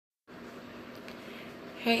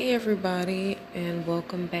Hey everybody, and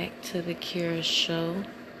welcome back to the Kira Show.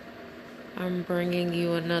 I'm bringing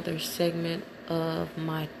you another segment of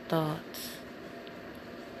my thoughts.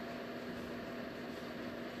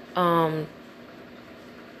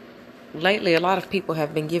 Lately, a lot of people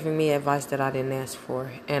have been giving me advice that I didn't ask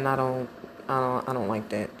for, and I don't like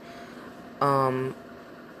that. I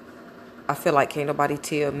feel like can't nobody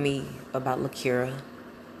tell me about Lakira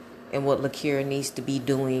and what Lakira needs to be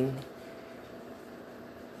doing.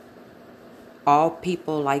 All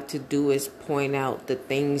people like to do is point out the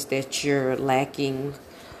things that you're lacking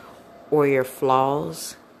or your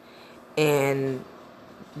flaws, and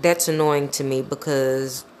that's annoying to me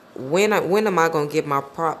because when am I gonna get my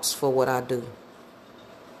props for what I do?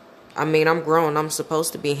 I mean, I'm grown. I'm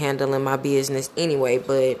supposed to be handling my business anyway,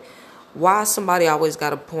 but why somebody always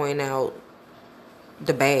got to point out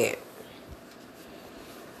the bad?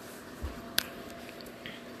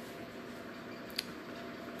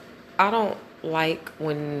 I don't like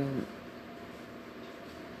when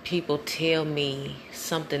people tell me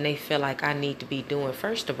something they feel like I need to be doing.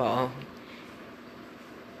 First of all,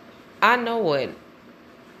 I know what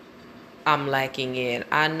I'm lacking in.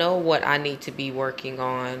 I know what I need to be working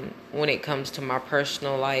on when it comes to my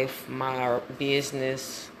personal life, my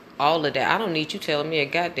business, all of that. I don't need you telling me a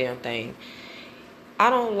goddamn thing. I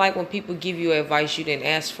don't like when people give you advice you didn't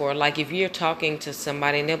ask for. Like if you're talking to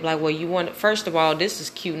somebody and they're like, well, you want, first of all, this is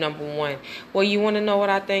cue number one. Well, you want to know what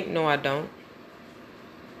I think? No, I don't.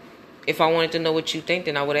 If I wanted to know what you think,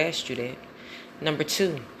 then I would ask you that. Number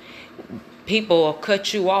two, people will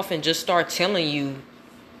cut you off and just start telling you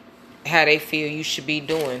how they feel you should be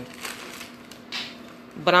doing.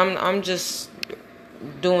 But I'm just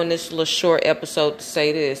doing this little short episode to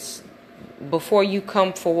say this. Before you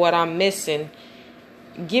come for what I'm missing,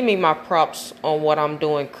 give me my props on what I'm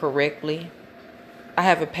doing correctly. I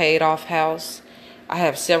have a paid off house. I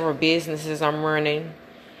have several businesses I'm running.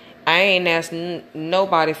 I ain't asked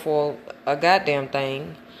nobody for a goddamn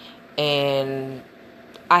thing. And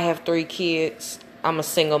I have 3 kids. I'm a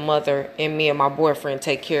single mother, and me and my boyfriend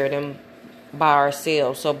take care of them by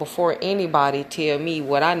ourselves. So before anybody tell me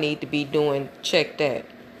what I need to be doing, check that.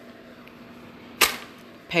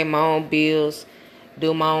 Pay my own bills,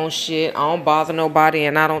 do my own shit. I don't bother nobody,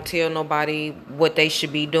 and I don't tell nobody what they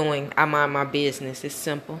should be doing. I mind my business. It's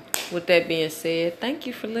simple. With that being said, thank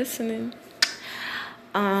you for listening.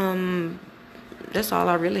 That's all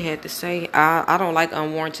I really had to say. I don't like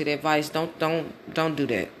unwarranted advice. Don't do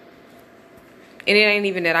that. And it ain't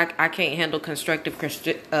even that I can't handle constructive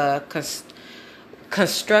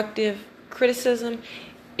criticism.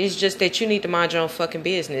 It's just that you need to mind your own fucking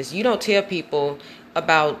business. You don't tell people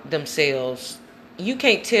about themselves. You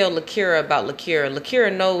can't tell Lakira about Lakira.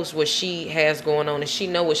 Lakira knows what she has going on, and she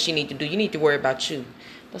know what she need to do. You need to worry about you.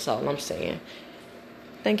 That's all I'm saying.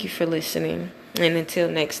 Thank you for listening. And until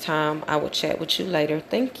next time, I will chat with you later.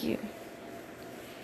 Thank you.